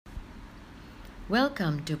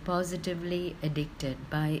Welcome to Positively Addicted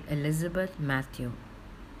by Elizabeth Matthew.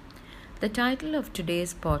 The title of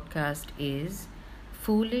today's podcast is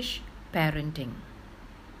Foolish Parenting.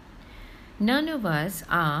 None of us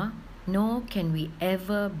are, nor can we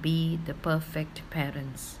ever be the perfect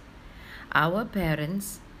parents. Our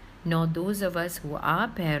parents, nor those of us who are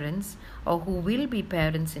parents or who will be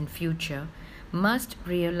parents in future, must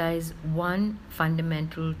realize one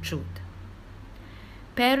fundamental truth.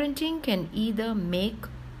 Parenting can either make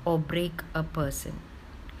or break a person.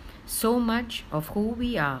 So much of who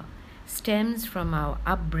we are stems from our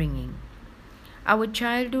upbringing, our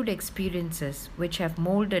childhood experiences, which have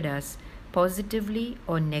molded us positively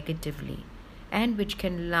or negatively, and which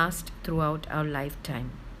can last throughout our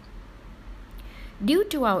lifetime. Due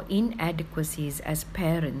to our inadequacies as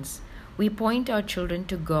parents, we point our children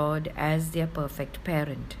to God as their perfect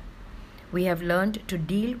parent. We have learned to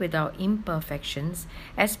deal with our imperfections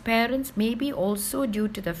as parents, maybe also due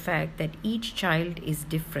to the fact that each child is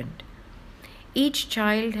different. Each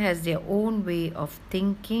child has their own way of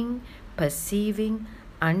thinking, perceiving,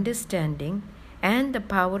 understanding, and the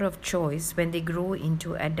power of choice when they grow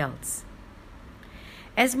into adults.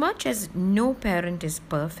 As much as no parent is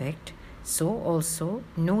perfect, so also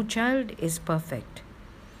no child is perfect.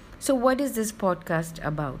 So, what is this podcast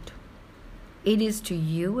about? It is to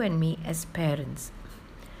you and me as parents.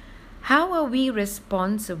 How are we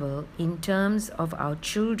responsible in terms of our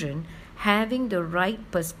children having the right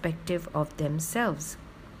perspective of themselves?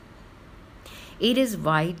 It is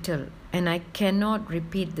vital, and I cannot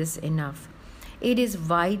repeat this enough. It is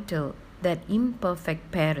vital that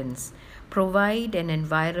imperfect parents provide an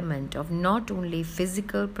environment of not only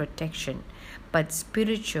physical protection but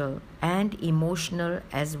spiritual and emotional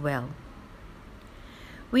as well.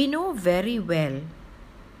 We know very well,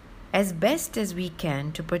 as best as we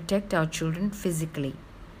can, to protect our children physically.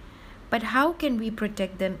 But how can we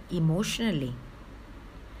protect them emotionally?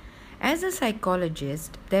 As a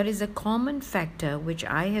psychologist, there is a common factor which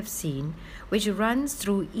I have seen which runs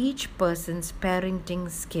through each person's parenting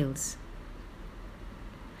skills.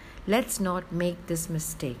 Let's not make this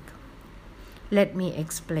mistake. Let me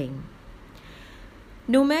explain.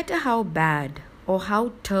 No matter how bad or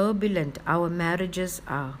how turbulent our marriages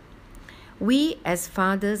are, we as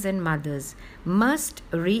fathers and mothers must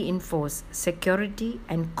reinforce security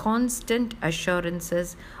and constant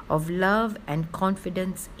assurances of love and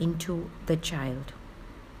confidence into the child.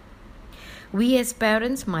 We as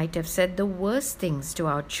parents might have said the worst things to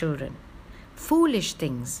our children, foolish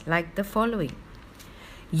things like the following: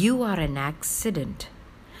 "You are an accident.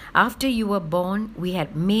 After you were born, we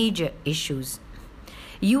had major issues.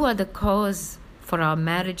 You are the cause for our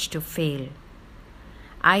marriage to fail.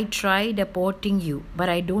 I tried aborting you, but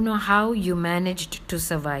I don't know how you managed to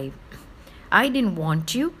survive. I didn't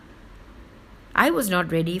want you. I was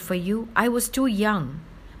not ready for you. I was too young.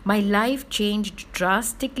 My life changed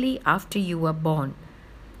drastically after you were born.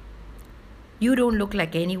 You don't look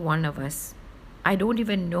like any one of us. I don't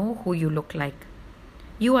even know who you look like.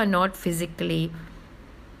 You are not physically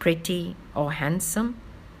pretty or handsome.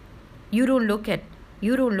 You don't look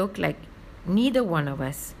like neither one of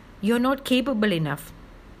us. You're not capable enough.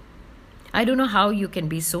 I don't know how you can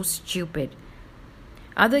be so stupid.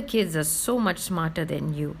 Other kids are so much smarter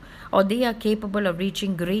than you, or they are capable of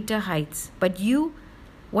reaching greater heights. But you,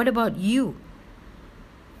 what about you?"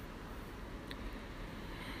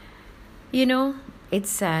 It's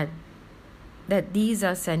sad that these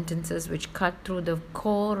are sentences which cut through the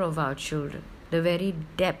core of our children, the very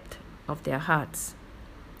depth of their hearts.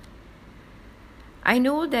 I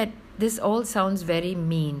know that this all sounds very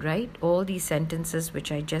mean, right? All these sentences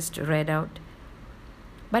which I just read out.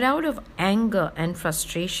 But out of anger and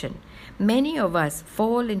frustration, many of us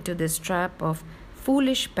fall into this trap of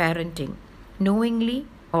foolish parenting, knowingly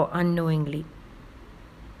or unknowingly.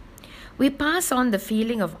 We pass on the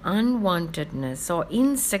feeling of unwantedness or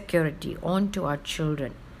insecurity onto our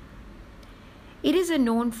children. It is a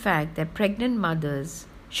known fact that pregnant mothers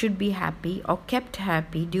should be happy or kept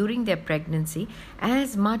happy during their pregnancy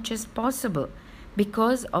as much as possible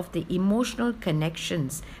because of the emotional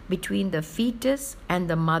connections between the fetus and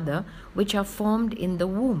the mother which are formed in the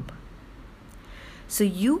womb. So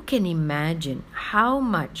you can imagine how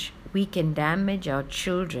much we can damage our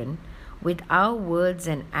children with our words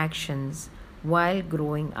and actions while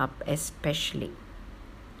growing up, especially.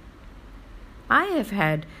 I have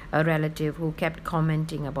had a relative who kept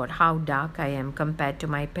commenting about how dark I am compared to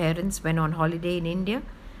my parents when on holiday in India.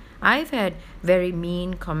 I've had very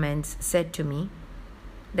mean comments said to me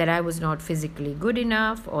that I was not physically good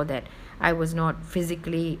enough, or that I was not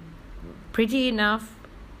physically pretty enough,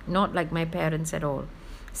 not like my parents at all.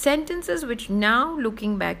 Sentences which now,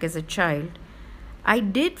 looking back as a child, I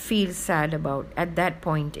did feel sad about at that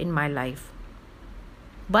point in my life.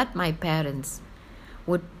 But my parents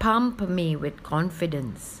would pump me with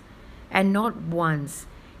confidence, and not once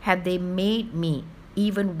had they made me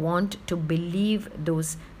even want to believe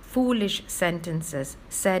those foolish sentences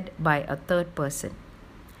said by a third person.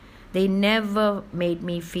 They never made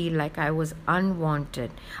me feel like I was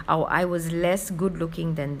unwanted or I was less good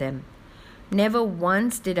looking than them. Never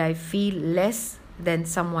once did I feel less than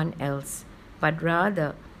someone else, but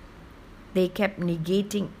rather they kept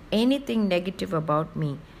negating anything negative about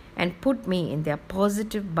me and put me in their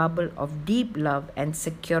positive bubble of deep love and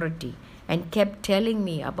security, and kept telling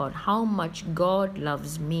me about how much God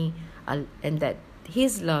loves me and that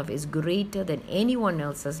His love is greater than anyone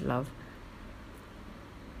else's love.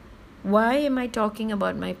 Why am I talking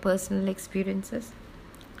about my personal experiences?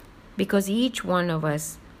 Because each one of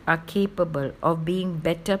us are capable of being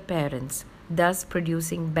better parents, thus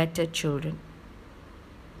producing better children.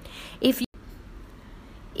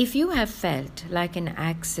 If you have felt like an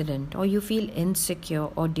accident, or you feel insecure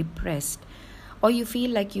or depressed, or you feel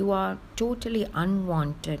like you are totally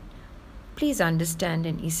unwanted, please understand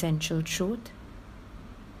an essential truth.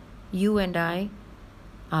 You and I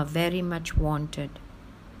are very much wanted.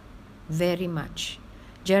 Very much.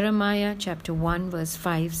 Jeremiah chapter 1 verse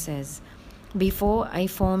 5 says, "Before I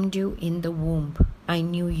formed you in the womb, I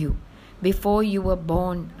knew you. Before you were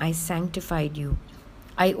born, I sanctified you.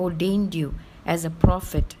 I ordained you as a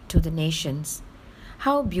prophet to the nations."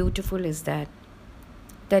 How beautiful is that?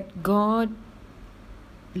 That God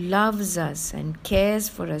loves us and cares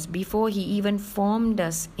for us before He even formed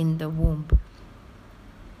us in the womb.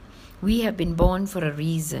 We have been born for a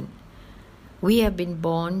reason. We have been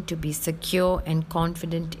born to be secure and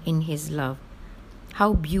confident in His love.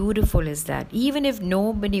 How beautiful is that? Even if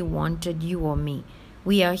nobody wanted you or me,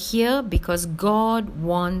 we are here because God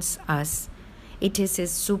wants us. It is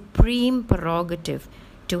His supreme prerogative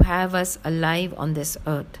to have us alive on this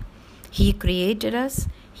earth. He created us,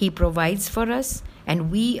 He provides for us,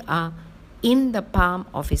 and we are in the palm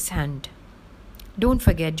of His hand. Don't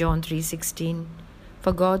forget John 3:16.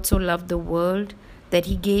 "For God so loved the world that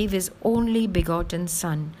He gave His only begotten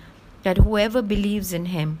Son, that whoever believes in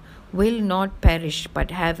Him will not perish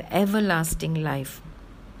but have everlasting life."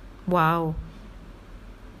 Wow!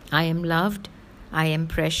 I am loved, I am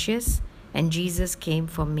precious, and Jesus came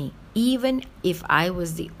for me. Even if I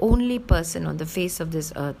was the only person on the face of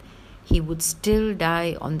this earth, He would still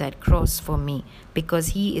die on that cross for me because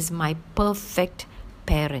He is my perfect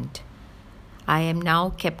parent. I am now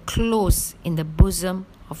kept close in the bosom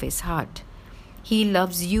of His heart. He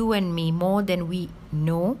loves you and me more than we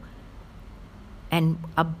know, and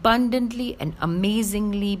abundantly and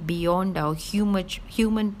amazingly beyond our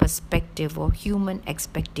human perspective or human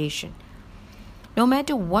expectation. No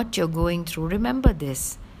matter what you're going through, remember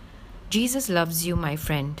this. Jesus loves you, my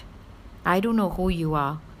friend. I don't know who you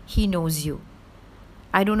are. He knows you.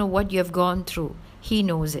 I don't know what you have gone through. He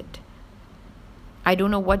knows it. I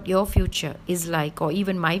don't know what your future is like, or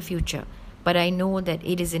even my future, but I know that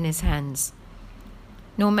it is in His hands.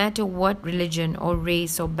 No matter what religion or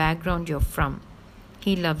race or background you're from,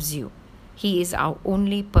 He loves you. He is our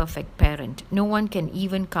only perfect parent. No one can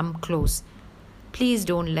even come close. Please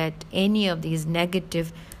don't let any of these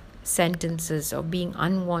negative sentences of being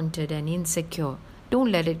unwanted and insecure,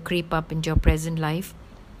 don't let it creep up into your present life.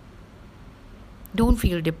 Don't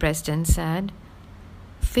feel depressed and sad.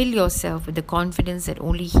 Fill yourself with the confidence that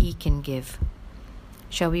only He can give.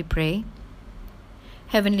 Shall we pray?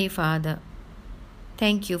 Heavenly Father,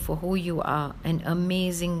 thank You for who You are, an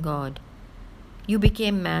amazing God. You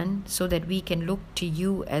became man so that we can look to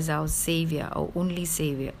You as our Savior, our only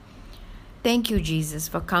Savior. Thank You, Jesus,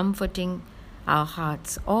 for comforting our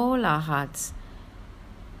hearts, all our hearts,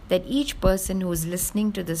 that each person who is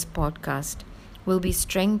listening to this podcast will be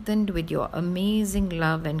strengthened with Your amazing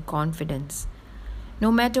love and confidence.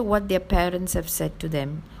 No matter what their parents have said to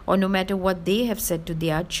them, or no matter what they have said to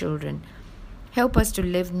their children, help us to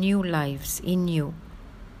live new lives in You,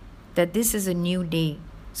 that this is a new day,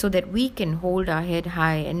 so that we can hold our head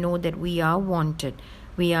high and know that we are wanted,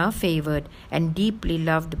 we are favored, and deeply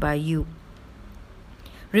loved by You.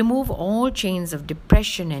 Remove all chains of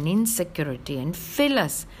depression and insecurity and fill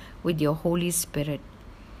us with Your Holy Spirit.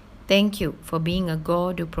 Thank You for being a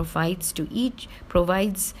God who provides to each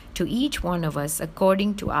one of us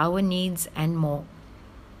according to our needs and more.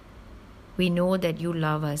 We know that You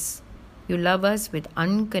love us. You love us with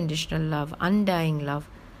unconditional love, undying love.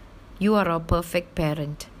 You are our perfect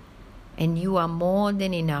parent, and You are more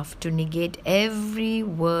than enough to negate every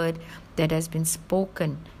word that has been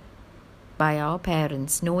spoken by our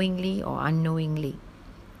parents, knowingly or unknowingly.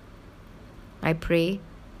 I pray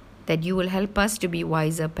that you will help us to be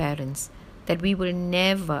wiser parents, that we will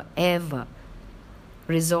never, ever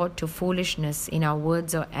resort to foolishness in our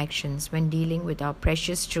words or actions when dealing with our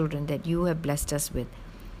precious children that you have blessed us with.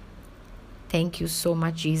 Thank you so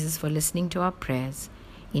much, Jesus, for listening to our prayers.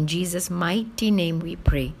 In Jesus' mighty name we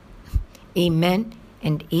pray. Amen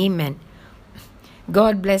and amen.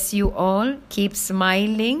 God bless you all. Keep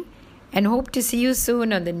smiling and hope to see you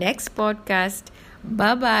soon on the next podcast.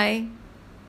 Bye-bye.